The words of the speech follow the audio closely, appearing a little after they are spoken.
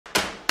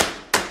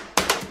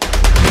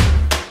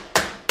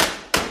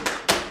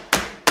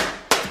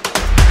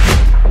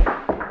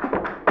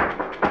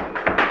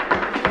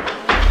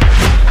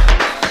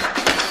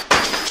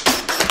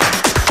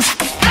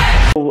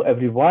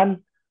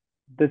everyone.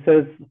 This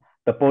is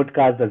the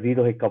podcast, The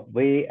Zero Hiccup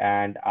Way,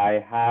 and I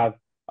have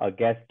a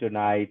guest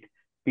tonight,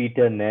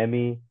 Peter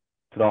Niemi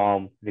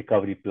from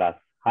Recovery Plus.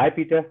 Hi,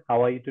 Peter.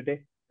 How are you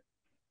today?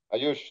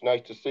 Ayush,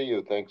 nice to see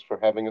you. Thanks for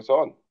having us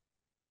on.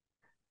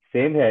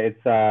 Same here.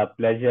 It's a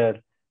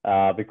pleasure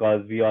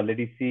because we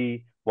already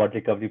see what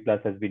Recovery Plus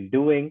has been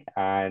doing,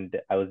 and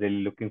I was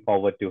really looking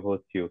forward to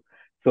host you.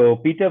 So,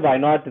 Peter, why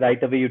not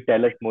right away you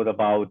tell us more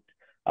about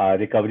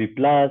Recovery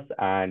Plus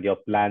and your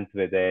plans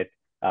with it,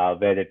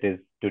 where it is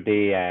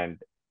today, and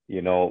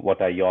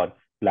what are your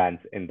plans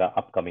in the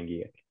upcoming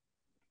year?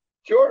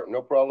 Sure,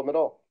 no problem at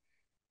all.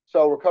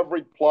 So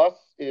Recovery Plus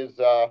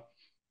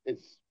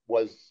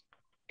was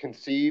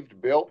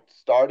conceived, built,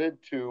 started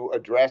to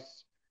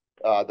address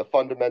the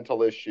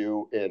fundamental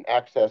issue in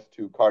access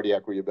to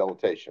cardiac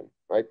rehabilitation,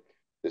 right?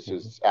 This Mhm.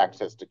 is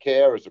access to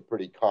care is a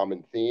pretty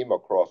common theme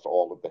across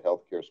all of the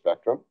healthcare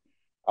spectrum.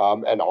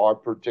 And our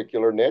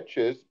particular niche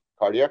is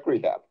cardiac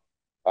rehab.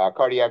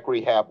 Cardiac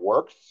rehab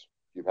works.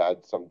 If you've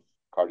had some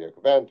cardiac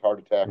event, heart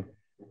attack,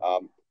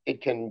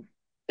 it can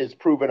is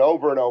proven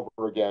over and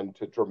over again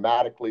to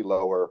dramatically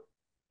lower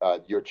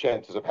your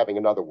chances of having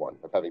another one,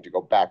 of having to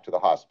go back to the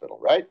hospital,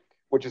 right?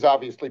 Which is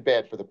obviously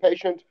bad for the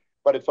patient,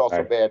 but it's also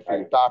Right, bad for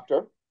your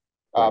doctor.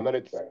 right, And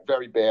it's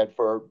very bad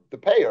for the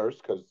payers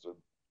because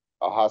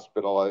a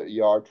hospital, a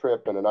ER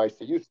trip, and an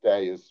ICU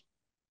stay is,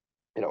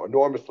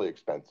 enormously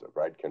expensive,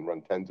 right? Can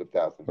run tens of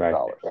thousands of right.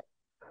 dollars.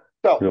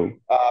 So True.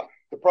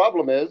 the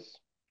problem is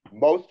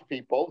most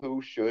people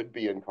who should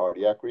be in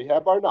cardiac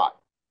rehab are not,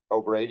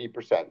 over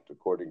 80%,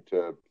 according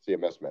to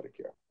CMS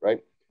Medicare,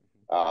 right?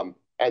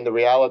 And the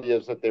reality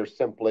is that there's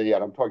simply,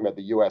 and I'm talking about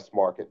the U.S.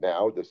 market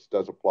now. This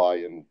does apply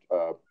in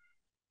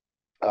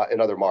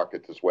other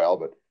markets as well,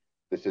 but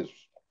this is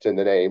it's in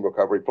the name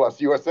Recovery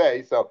Plus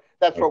USA. So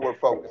that's Right. what we're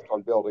focused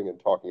on building and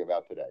talking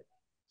about today.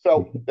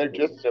 So Mhm. there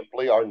just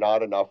simply are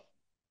not enough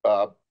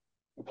uh,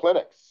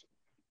 clinics.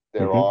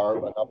 There Mhm. are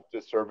enough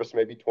to service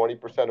maybe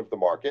 20% of the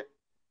market.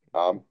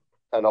 Um,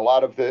 and a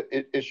lot of the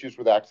issues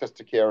with access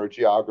to care are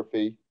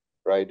geography,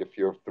 right? If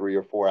you're 3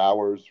 or 4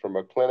 hours from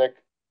a clinic,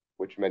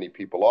 which many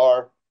people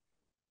are,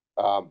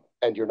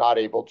 and you're not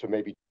able to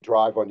maybe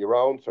drive on your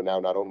own. So now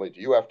not only do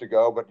you have to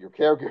go, but your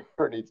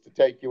caregiver needs to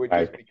take you.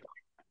 Right,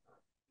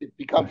 It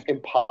becomes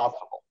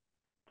impossible.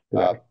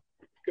 Uh, right.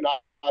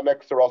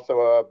 Economics are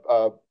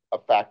also a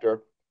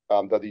factor,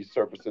 though these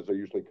services are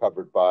usually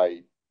covered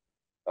by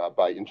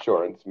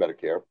insurance,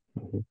 Medicare.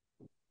 Mhm.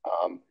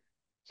 Um,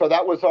 so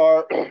that was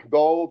our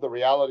goal. The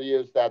reality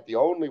is that the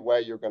only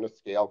way you're going to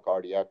scale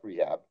cardiac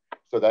rehab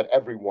so that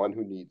everyone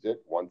who needs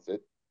it, wants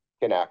it,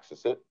 can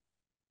access it,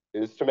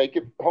 is to make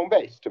it home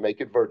based, to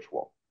make it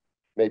virtual.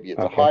 Maybe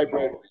it's a Okay.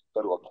 hybrid, you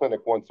go to a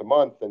clinic once a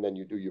month and then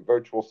you do your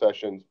virtual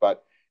sessions.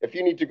 But if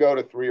you need to go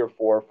to 3 or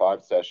 4 or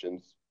 5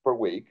 sessions per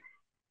week,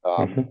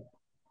 um, Mhm.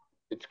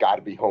 it's got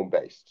to be home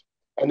based.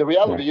 And the Right,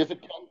 reality is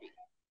it can be.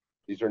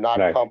 These are not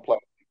right.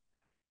 complex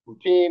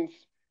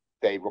routines.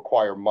 They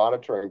require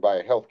monitoring by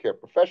a healthcare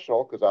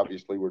professional because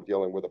obviously we're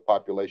dealing with a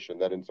population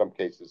that in some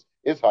cases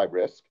is high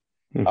risk.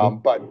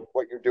 Mhm. But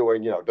what you're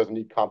doing, doesn't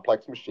need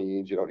complex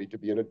machines. You don't need to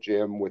be in a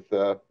gym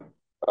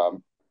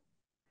um,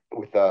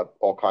 with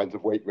all kinds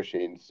of weight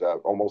machines,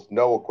 almost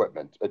no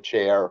equipment, a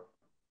chair,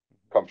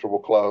 comfortable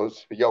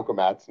clothes, a yoga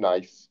mat's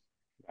nice.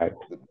 Right.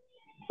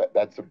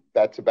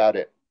 That's about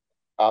it.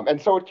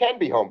 And so it can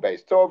be home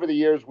based. So over the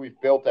years, we've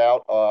built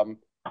out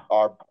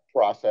our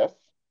process.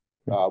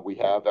 We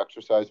have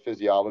exercise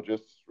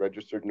physiologists,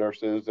 registered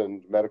nurses,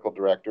 and medical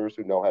directors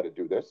who know how to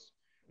do this.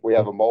 We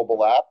have a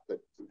mobile app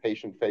that's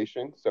patient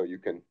facing, so you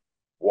can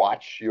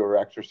watch your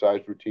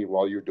exercise routine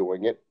while you're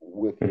doing it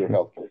with your Mhm.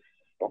 healthcare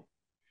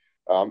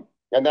professional.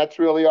 And that's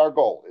really our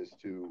goal: is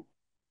to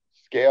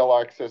scale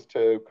access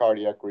to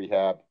cardiac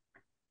rehab,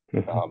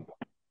 Mhm. um,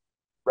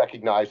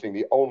 recognizing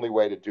the only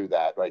way to do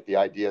that, right? The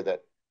idea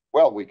that,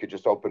 well, we could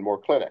just open more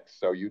clinics.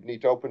 So you'd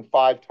need to open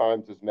 5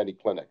 times as many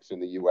clinics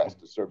in the US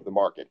to serve the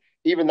market.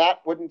 Even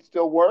that wouldn't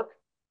still work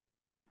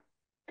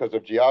because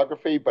of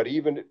geography, but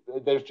even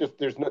there's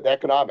no, the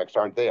economics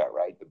aren't there,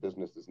 right? The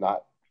business is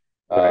not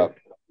uh, Right.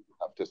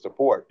 enough to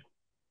support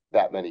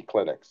that many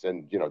clinics.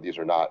 And,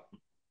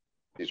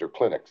 these are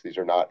clinics. These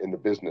are not in the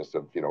business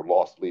of,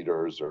 loss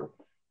leaders or,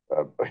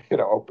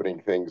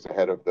 opening things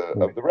ahead of the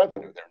Right.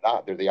 revenue. They're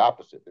not. They're the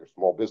opposite. They're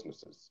small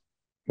businesses.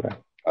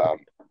 Right.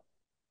 Um,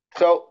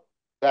 so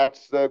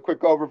that's the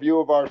quick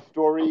overview of our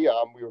story.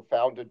 We were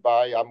founded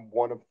by, I'm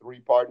one of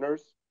 3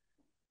 partners.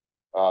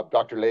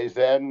 Dr. Lei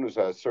Zhen was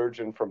a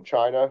surgeon from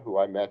China who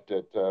I met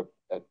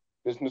at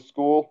business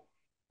school.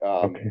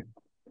 Um, Okay.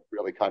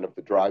 really kind of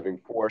the driving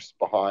force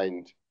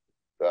behind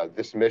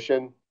this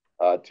mission.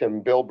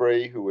 Tim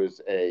Bilbrey, who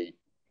is a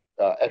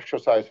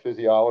exercise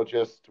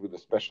physiologist with a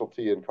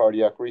specialty in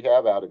cardiac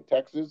rehab out in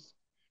Texas.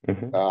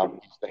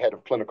 Mhm. He's the head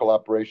of clinical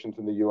operations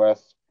in the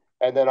U.S.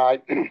 And then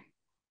I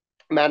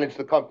manage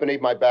the company.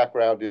 My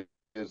background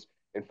is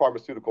in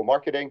pharmaceutical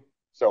marketing.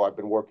 So I've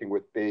been working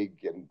with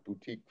big and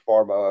boutique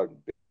pharma and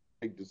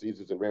big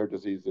diseases and rare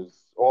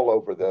diseases all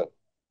over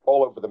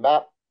the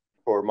map.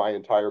 for my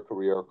entire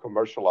career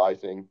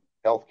commercializing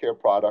healthcare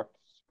products,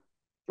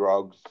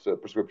 drugs,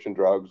 prescription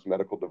drugs,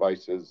 medical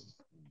devices,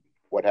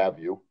 what have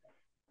you,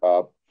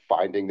 uh,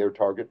 finding their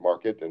target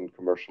market and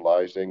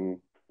commercializing,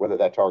 whether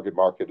that target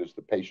market is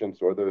the patients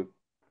or the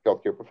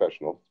healthcare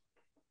professionals.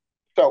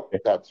 So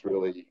that's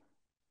really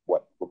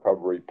what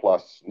Recovery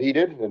Plus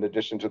needed. In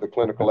addition to the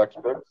clinical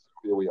experts,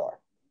 here we are.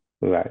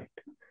 Right.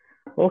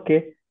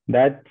 Okay,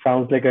 that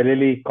sounds like a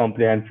really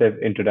comprehensive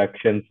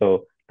introduction.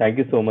 So thank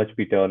you so much,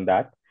 Peter, on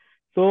that.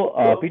 So,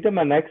 Sure. Peter,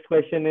 my next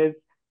question is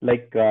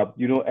like,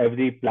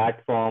 every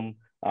platform,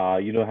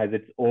 has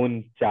its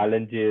own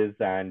challenges,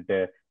 and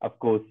of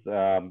course,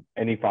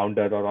 any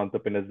founder or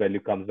entrepreneur's value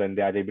comes when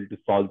they are able to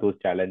solve those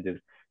challenges.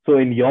 So,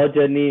 in your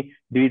journey,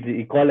 do you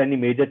recall any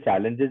major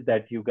challenges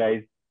that you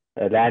guys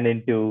ran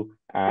into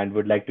and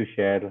would like to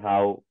share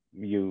how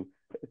you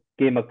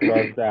came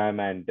across them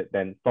and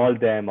then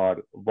solved them or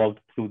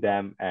worked through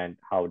them, and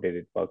how did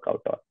it work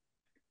out? Or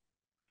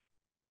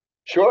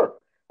Sure,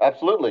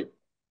 absolutely.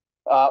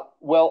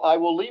 Well, I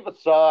will leave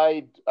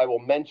aside, I will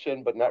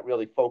mention, but not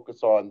really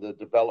focus on the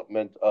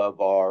development of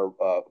our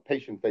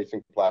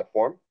patient-facing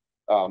platform.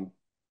 Um,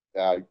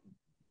 uh,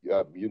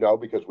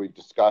 because we've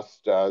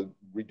discussed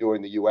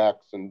redoing the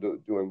UX and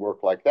doing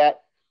work like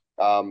that.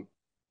 Um,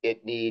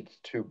 it needs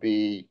to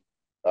be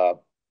uh,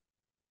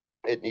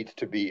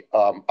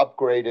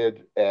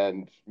 upgraded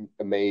and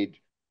made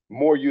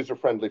more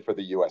user-friendly for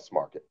the US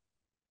market.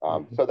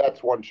 Mhm. So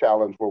that's one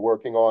challenge we're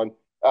working on.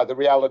 The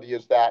reality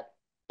is that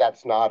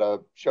that's not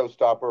a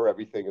showstopper.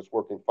 Everything is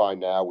working fine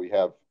now. We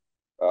have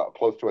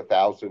close to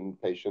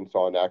 1,000 patients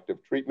on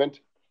active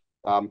treatment.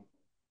 Um,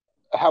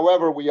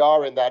 However, we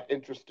are in that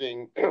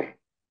interesting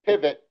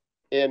pivot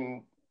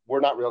in we're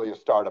not really a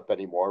startup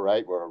anymore,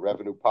 right? We're a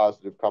revenue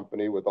positive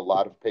company with a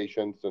lot of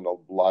patients and a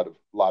lot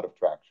of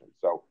traction.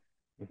 So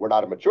we're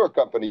not a mature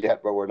company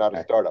yet, but we're not a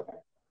Right.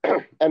 startup.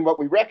 And what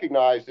we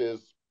recognize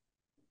is,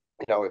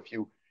 if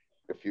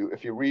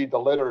you read the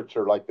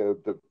literature, like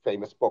the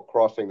famous book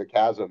Crossing the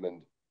Chasm,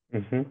 and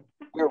Mm-hmm.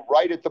 we're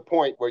right at the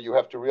point where you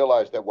have to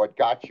realize that what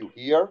got you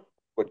here,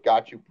 what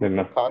got you proof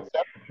of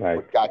concept, Right.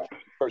 what got you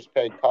first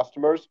paying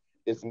customers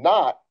is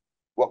not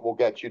what will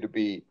get you to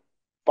be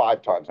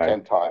 5 times, Right.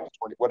 10 times,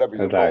 20, whatever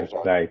your Right. goals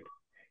are. Right.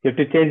 You have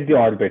to change the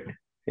orbit.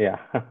 Yeah.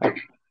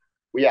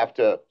 We have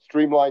to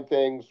streamline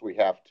things. We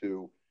have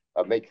to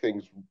make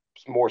things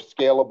more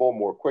scalable,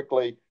 more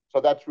quickly. So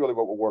that's really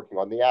what we're working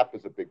on. The app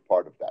is a big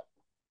part of that.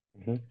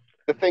 Hmm.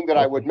 The thing that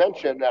I would Okay.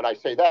 mention, and I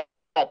say that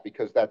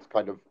because that's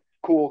kind of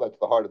cool. That's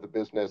the heart of the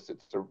business.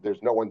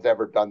 There's no one's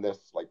ever done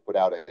this, like put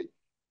out a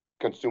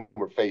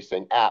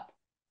consumer-facing app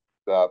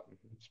uh,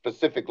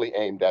 specifically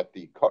aimed at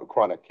the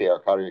chronic care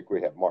cardiac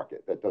rehab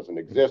market. That doesn't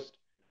exist.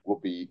 We'll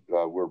be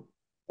we're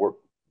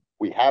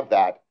we have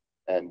that,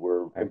 and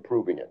we're Right.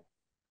 improving it.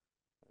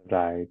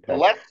 Right. The Right.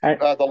 less And,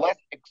 the less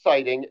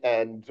exciting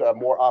and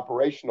more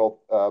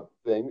operational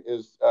thing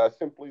is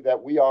simply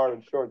that we are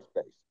insurance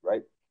based,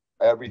 right?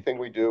 Everything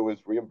we do is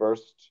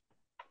reimbursed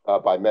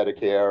by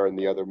Medicare and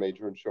the other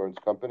major insurance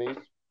companies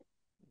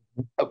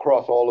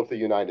across all of the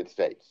United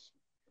States.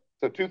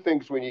 So two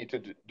things we need to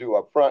do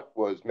up front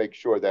was make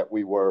sure that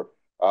we were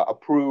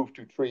approved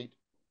to treat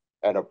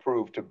and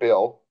approved to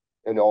bill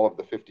in all of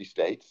the 50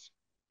 states.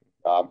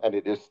 And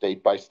it is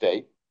state by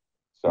state.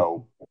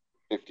 So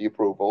 50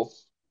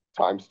 approvals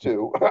times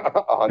two,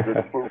 100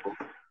 approvals.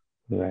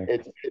 right.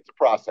 It's a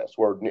process.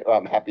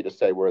 I'm happy to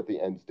say we're at the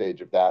end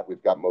stage of that.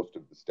 We've got most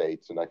of the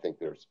states, and I think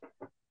there's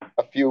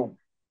a few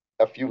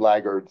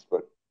laggards,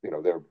 but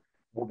we'll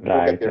get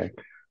Right. there. Right.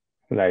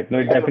 Right. No,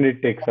 it The other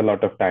definitely takes a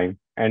lot of time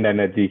and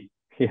energy.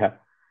 Yeah.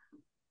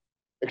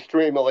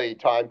 extremely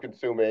time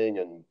consuming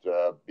and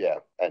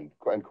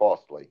and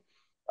costly.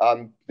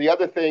 The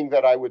other thing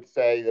that I would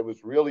say that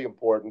was really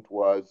important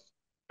was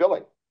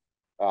billing.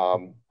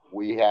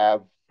 We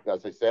have,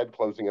 as I said,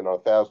 closing in on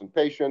 1,000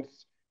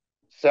 patients,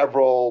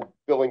 several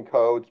billing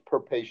codes per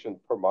patient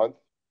per month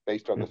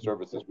based on the Mhm.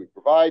 services we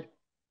provide.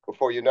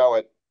 Before you know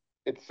it,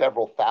 it's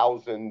several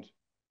thousand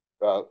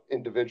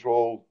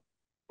individual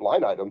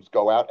line items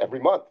go out every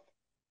month.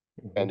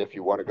 And Mhm. if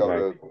you want to go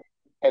Right. to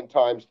 10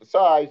 times the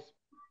size,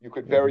 you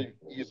could Mhm. very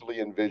easily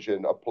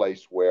envision a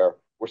place where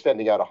we're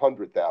sending out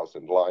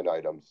 100,000 line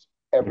items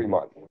every Mhm.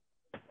 month.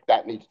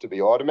 That needs to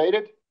be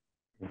automated.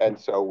 Mhm. And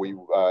so we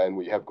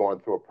have gone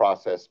through a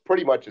process.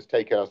 Pretty much has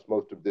taken us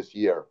most of this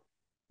year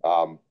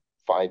um,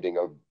 finding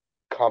a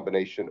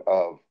combination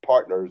of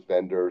partners,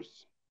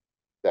 vendors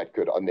that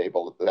could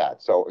enable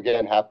that. So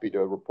again, happy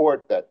to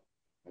report that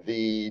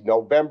the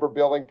November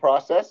billing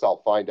process,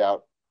 I'll find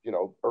out,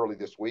 early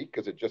this week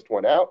because it just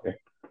went out. Okay.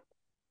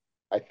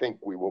 I think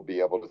we will be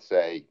able to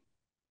say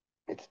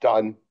it's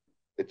done,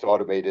 it's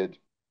automated.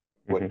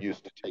 What Mhm.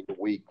 used to take a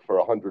week for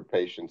 100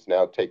 patients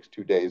now takes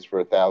 2 days for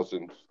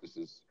 1,000. This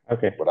is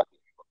Okay. what I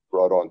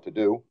brought on to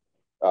do.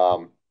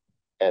 Um,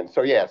 and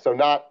so, yeah, so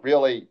not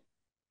really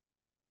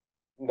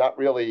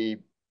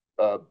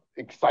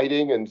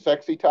exciting and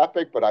sexy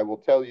topic, but I will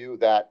tell you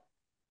that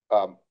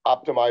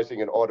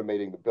optimizing and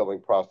automating the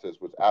billing process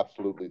was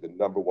absolutely the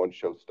 #1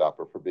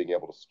 showstopper for being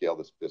able to scale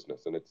this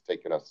business. And it's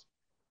taken us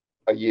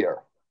a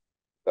year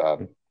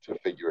to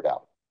figure it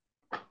out.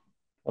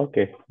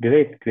 Okay,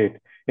 great, great.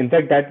 In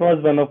fact, that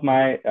was one of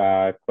my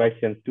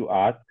questions to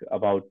ask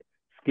about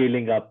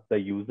scaling up the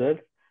users,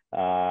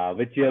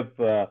 which you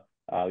have,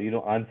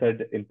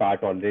 answered in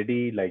part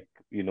already, like,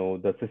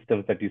 the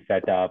systems that you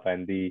set up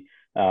and the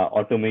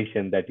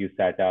automation that you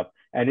set up.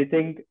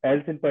 Anything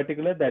else in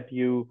particular that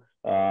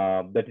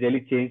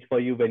really changed for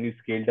you when you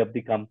scaled up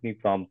the company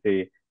from,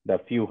 say, the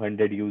few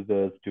hundred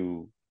users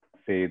to,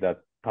 say, the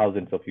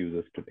thousands of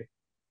users today?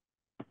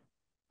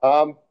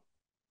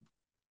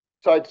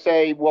 So I'd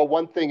say, well,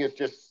 one thing is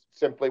just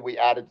simply we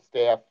added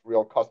staff,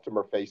 real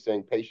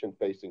customer-facing,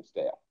 patient-facing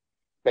staff.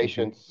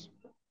 Patients,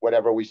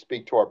 whenever we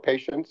speak to our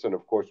patients, and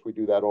of course we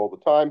do that all the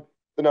time,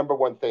 the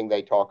 #1 thing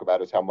they talk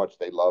about is how much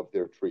they love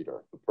their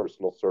treater, the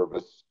personal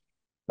service,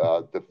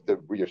 the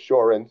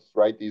reassurance,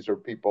 right? These are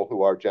people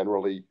who are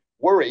generally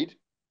worried.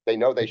 They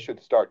know they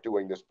should start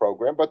doing this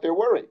program, but they're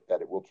worried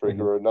that it will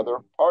trigger another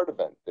heart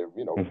event. They're,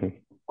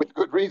 with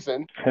good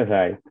reason,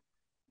 Right.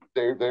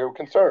 they're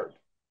concerned.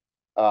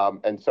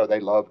 And so they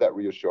love that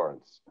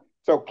reassurance.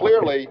 So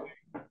clearly,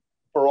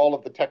 for all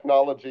of the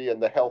technology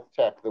and the health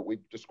tech that we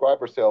describe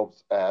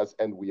ourselves as,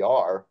 and we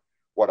are,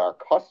 what our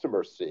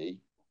customers see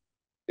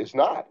is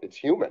not. It's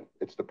human.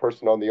 It's the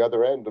person on the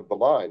other end of the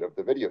line, of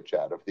the video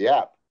chat, of the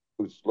app,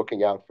 who's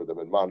looking out for them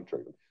and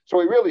monitoring them. So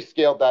we really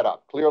scaled that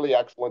up. Clearly,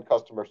 excellent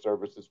customer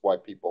service is why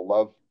people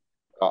love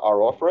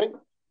our offering.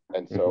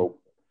 And so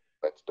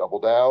let's double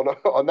down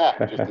on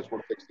that, just as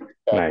we're fixing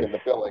the tech and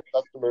the billing.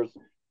 Customers,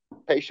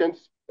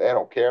 patients, they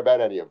don't care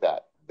about any of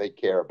that. They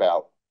care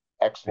about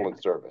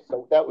excellent service.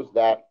 So that was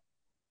that.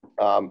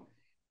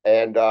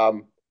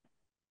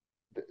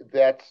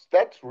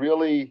 That's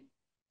really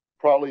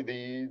probably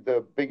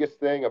the biggest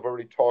thing. I've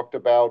already talked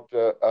about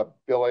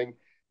billing.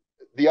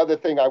 The other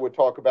thing I would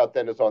talk about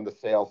then is on the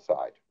sales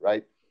side,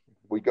 right?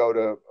 We go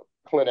to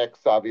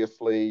clinics,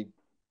 obviously,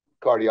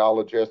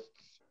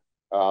 cardiologists,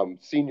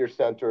 senior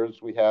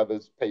centers we have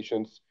as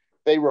patients.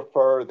 They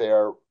refer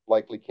their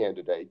likely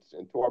candidates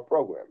into our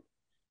program.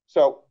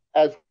 So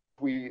as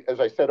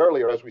I said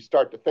earlier, as we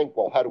start to think,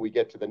 well, how do we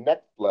get to the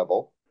next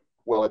level?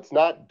 Well, it's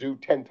not do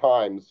 10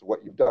 times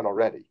what you've done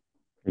already,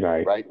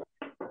 right?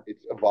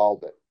 It's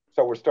evolved it.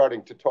 So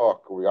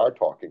we are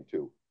talking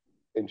to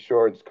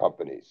insurance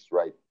companies,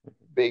 right?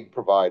 Big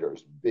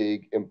providers,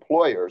 big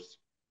employers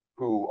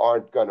who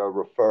aren't going to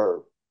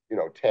refer,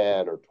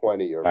 10 or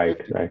 20 or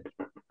 50.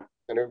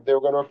 And they're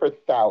going to refer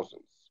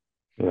thousands.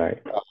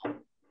 Right.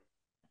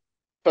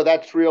 So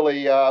that's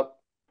really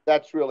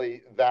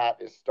that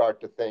is start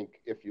to think,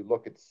 if you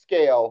look at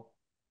scale,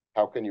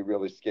 how can you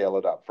really scale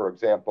it up? For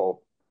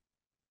example,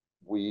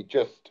 we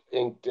just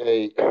came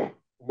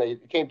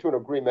to an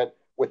agreement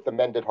with the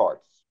Mended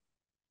Hearts,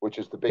 which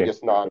is the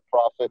biggest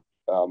nonprofit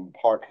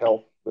heart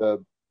health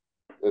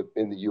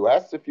in the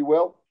US, if you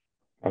will.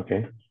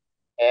 Okay.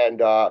 And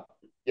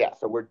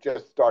so we're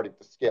just starting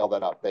to scale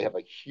that up. They have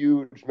a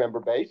huge member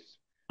base.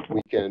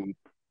 We can,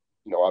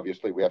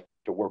 obviously we have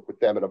to work with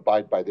them and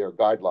abide by their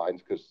guidelines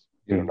because,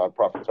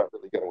 nonprofits aren't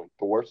really going to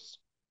endorse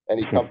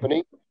any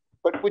company.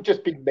 But we'd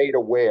just be made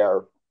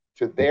aware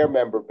to their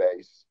member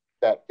base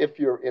that if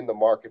you're in the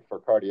market for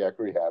cardiac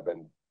rehab,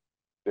 and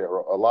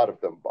most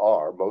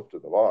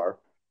of them are,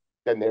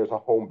 then there's a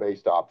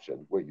home-based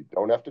option where you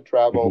don't have to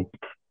travel,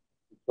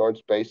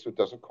 insurance based, so it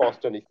doesn't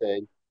cost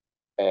anything,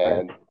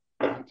 and it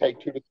doesn't take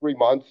 2 to 3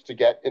 months to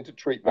get into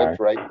treatment,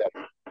 right?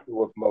 That's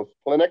true of most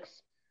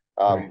clinics.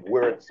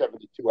 We're at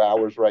 72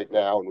 hours right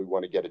now, and we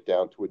want to get it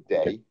down to a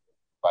day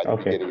by the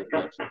beginning of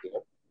next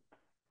year.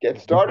 Get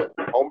started.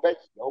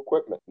 Home-based, no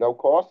equipment, no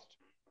cost.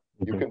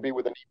 You can be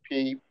with an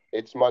EP.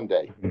 It's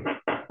Monday.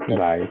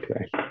 Right.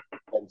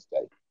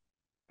 Wednesday.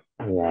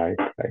 Right.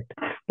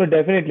 So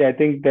definitely, I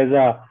think there's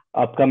a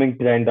upcoming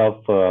trend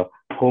of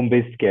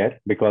home-based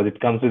care because it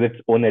comes with its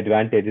own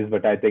advantages.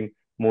 But I think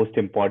most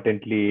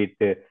importantly,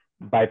 it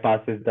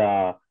bypasses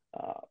the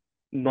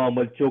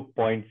normal choke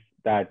points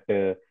that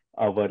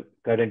our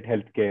current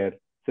healthcare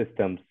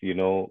systems,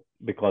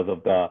 because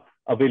of the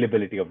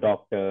availability of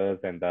doctors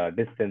and the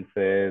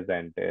distances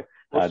and the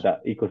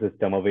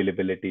ecosystem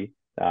availability,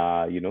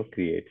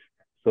 creates.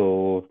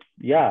 So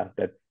yeah,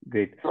 that's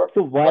great. Sure.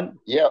 So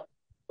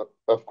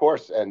of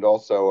course, and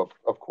also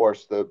of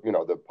course the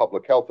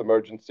public health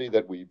emergency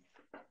that we've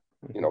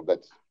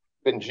that's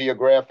been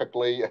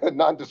geographically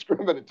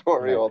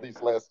non-discriminatory all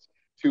these last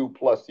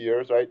 2+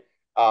 years, right?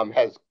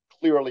 Has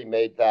clearly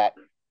made that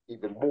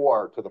even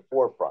more to the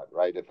forefront,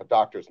 right? If a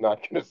doctor's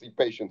not going to see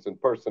patients in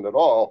person at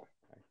all,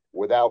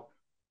 without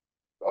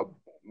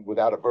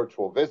a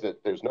virtual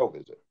visit, there's no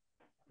visit.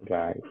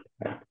 Right.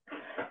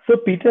 So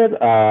Peter,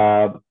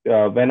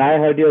 when I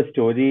heard your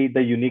story,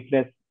 the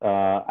uniqueness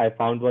I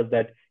found was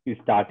that you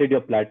started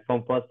your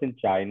platform first in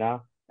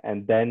China,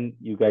 and then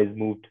you guys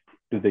moved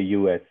to the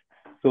US.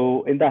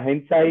 So in the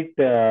hindsight,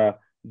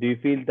 Do you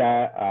feel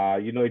that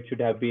it should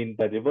have been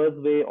the reverse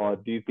way, or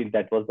do you feel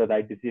that was the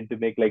right decision to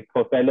make? Like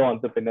for fellow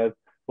entrepreneurs,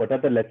 what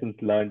are the lessons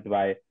learned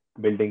by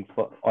building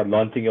or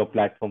launching your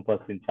platform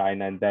first in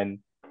China and then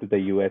to the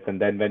US,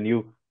 and then when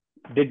you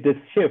did this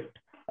shift,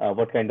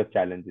 what kind of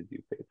challenges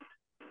you faced?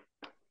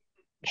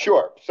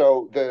 Sure.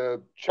 So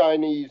the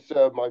Chinese,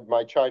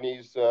 my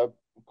Chinese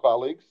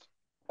colleagues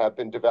have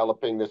been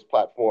developing this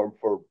platform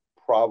for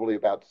probably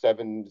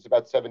it's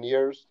about 7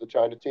 years, the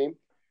China team,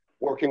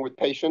 working with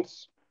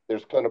patients.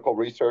 There's clinical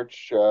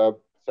research,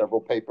 several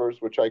papers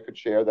which I could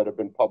share that have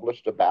been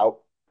published about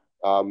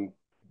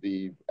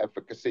the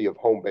efficacy of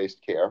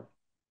home-based care.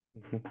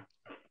 Mhm.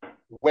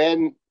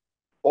 When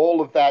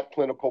all of that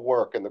clinical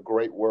work and the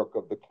great work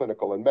of the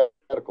clinical and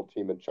medical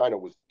team in China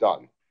was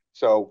done.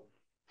 So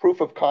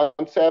proof of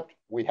concept,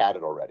 we had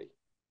it already,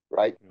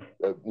 right?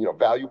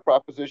 Value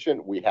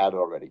proposition, we had it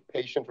already.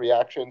 Patient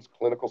reactions,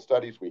 clinical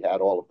studies, we had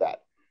all of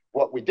that.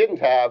 What we didn't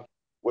have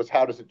was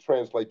how does it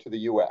translate to the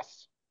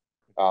US?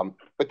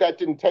 But that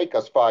didn't take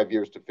us 5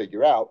 years to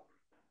figure out.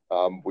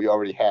 We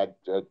already had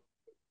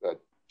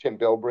Tim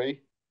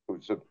Bilbrey,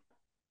 who's a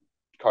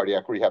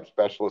cardiac rehab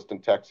specialist in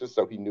Texas,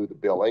 so he knew the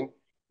billing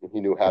and he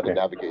knew how to Okay.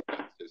 navigate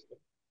that system.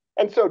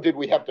 And so did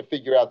we have to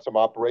figure out some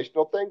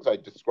operational things? I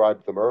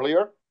described them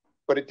earlier,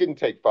 but it didn't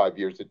take 5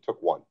 years. It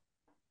took one.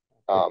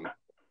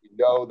 We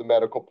know the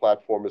medical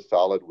platform is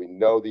solid. We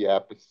know the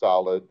app is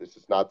solid. This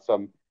is not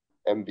some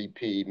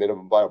MVP,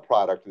 minimum viable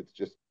product that's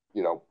just,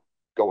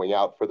 going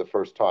out for the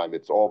first time.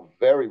 It's all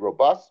very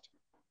robust.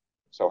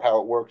 So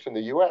how it works in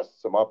the US,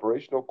 some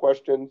operational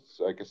questions.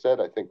 Like I said,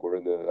 I think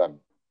I'm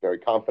very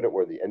confident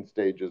we're in the end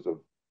stages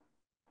of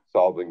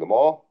solving them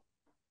all.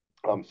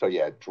 So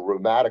yeah,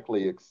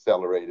 dramatically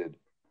accelerated.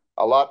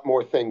 A lot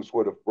more things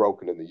would have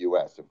broken in the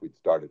US if we'd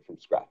started from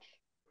scratch.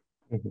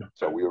 Mhm.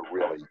 So we were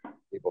really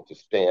able to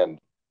stand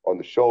on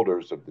the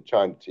shoulders of the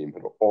China team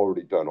who had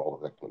already done all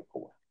of that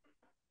clinical work.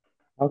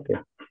 Okay,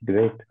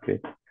 great,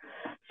 great.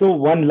 So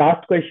one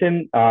last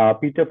question,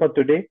 Peter, for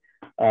today.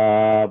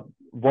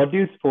 What do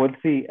you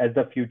foresee as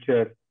the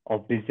future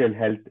of digital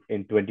health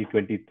in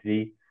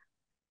 2023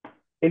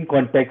 in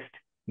context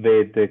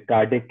with the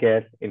cardiac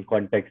care, in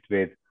context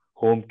with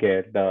home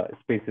care, the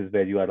spaces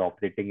where you are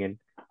operating in?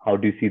 How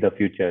do you see the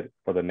future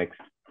for the next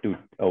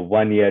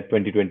 1 year,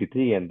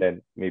 2023, and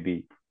then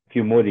maybe a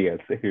few more years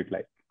if you'd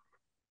like?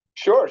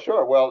 Sure,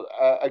 sure. Well,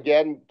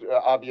 again,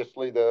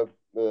 obviously the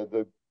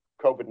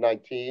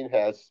COVID-19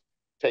 has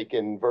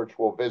taken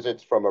virtual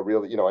visits from a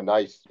really, a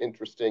nice,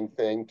 interesting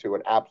thing to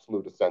an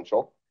absolute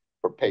essential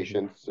for Mhm.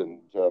 patients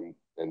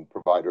and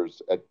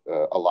providers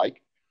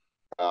alike.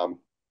 Um,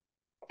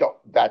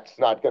 that's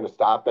not going to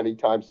stop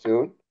anytime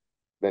soon.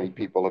 Many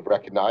people have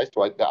recognized.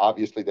 So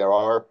obviously, there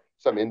are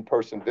some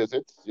in-person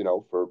visits,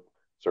 for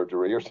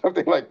surgery or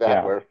something like that,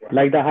 Yeah, where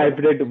like the when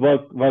hybrid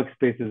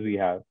workspaces we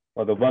have,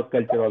 or the work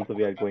culture also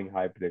we are going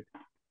hybrid.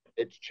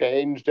 it's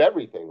changed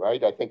everything,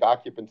 right? I think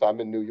occupancy. I'm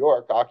in New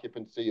York.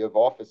 Occupancy of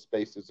office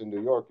spaces in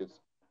New York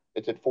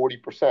it's at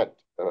 40%.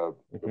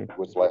 Mhm.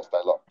 Was last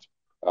I looked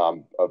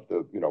of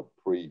the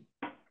pre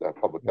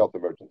public health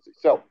emergency.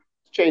 So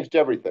it's changed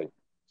everything.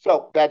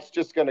 So that's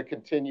just going to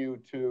continue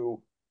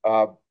to.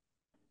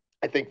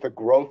 I think the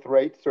growth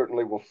rate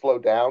certainly will slow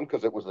down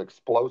because it was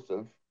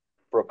explosive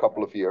for a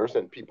couple of years,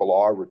 and people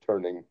are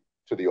returning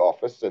to the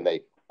office, and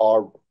they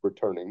are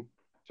returning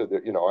to the.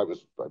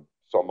 I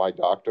saw my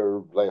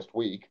doctor last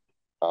week,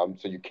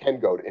 so you can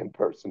go to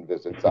in-person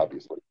visits,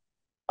 obviously.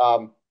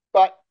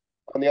 But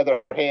on the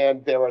other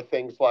hand, there are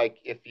things like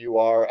if you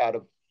are out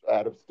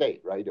of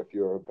state, right? If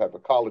you have a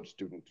college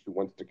student who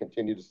wants to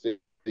continue to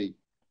see,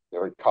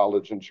 they're in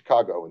college in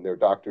Chicago and their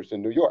doctor's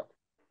in New York.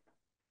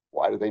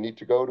 Why do they need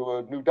to go to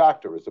a new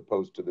doctor as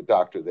opposed to the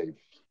doctor they've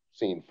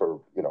seen for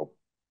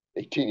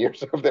 18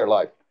 years of their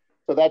life?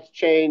 So that's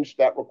changed.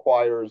 That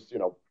requires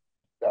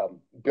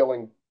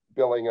billing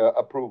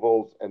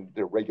approvals and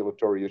the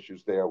regulatory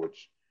issues there,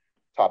 which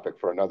topic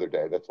for another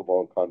day. That's a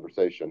long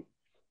conversation.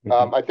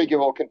 Mhm. I think it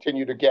will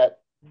continue to get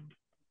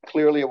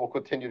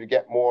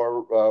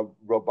more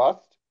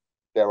robust.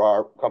 There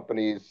are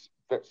companies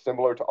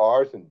similar to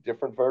ours in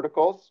different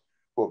verticals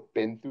who have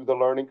been through the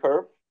learning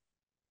curve,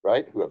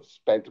 right? Who have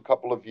spent a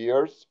couple of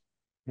years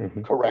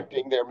Mhm.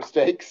 correcting their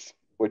mistakes,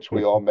 which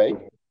we all Mhm.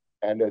 make,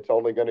 and it's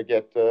only going to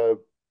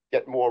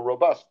get more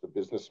robust. The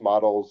business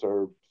models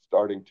are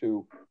starting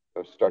to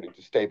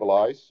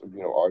stabilize,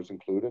 ours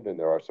included, and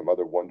there are some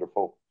other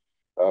wonderful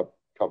uh,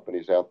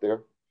 companies out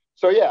there.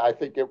 So yeah, I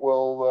think it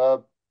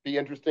will be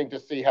interesting to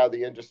see how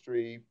the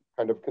industry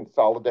kind of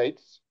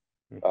consolidates.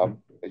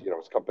 Mhm.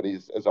 As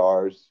companies as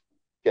ours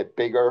get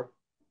bigger,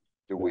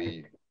 do Right.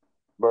 we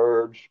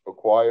merge,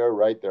 acquire,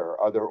 right? There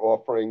are other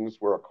offerings.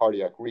 We're a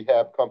cardiac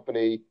rehab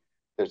company.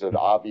 There's an Mhm.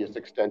 obvious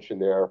extension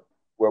there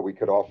where we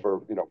could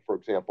offer, for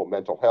example,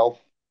 mental health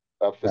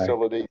Right.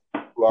 facility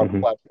through our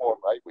Mhm. platform,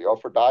 right? We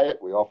offer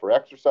diet, we offer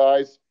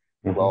exercise.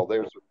 Mhm. Well,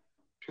 there's a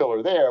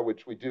pillar there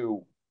which we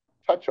do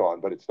touch on,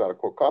 but it's not a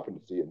core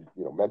competency in,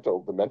 the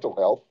mental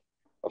health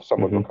of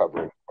someone Mhm.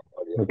 recovering from a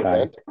cardiac Right.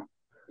 event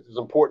is as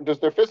important as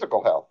their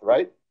physical health,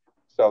 right?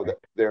 So Right.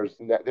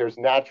 there's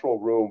natural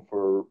room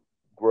for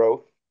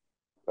growth,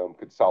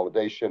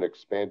 consolidation,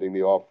 expanding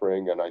the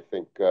offering, and I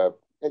think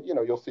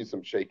you'll see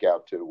some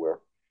shakeout too, where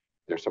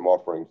there's some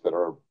offerings that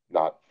are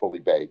not fully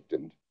baked,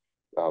 and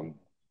um,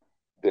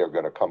 they're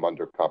going to come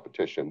under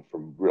competition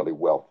from really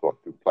well thought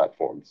through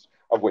platforms,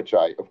 of which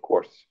I, of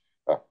course,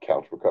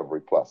 count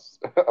Recovery Plus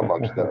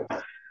amongst those.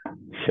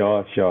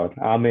 Sure, sure.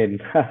 I'm in.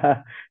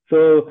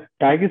 So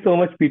thank you so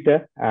much,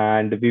 Peter,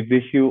 and we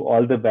wish you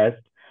all the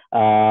best.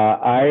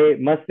 I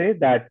must say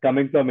that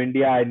coming from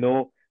India, I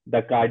know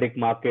the cardiac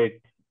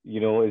market,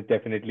 is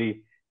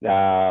definitely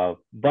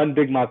one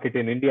big market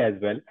in India as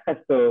well.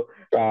 So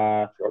Sure,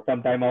 uh, sure.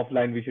 sometime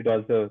offline, we should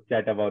also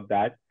chat about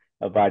that.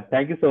 But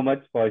thank you so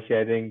much for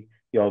sharing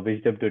your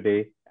wisdom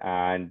today,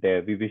 and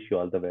we wish you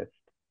all the best.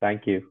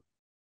 Thank you.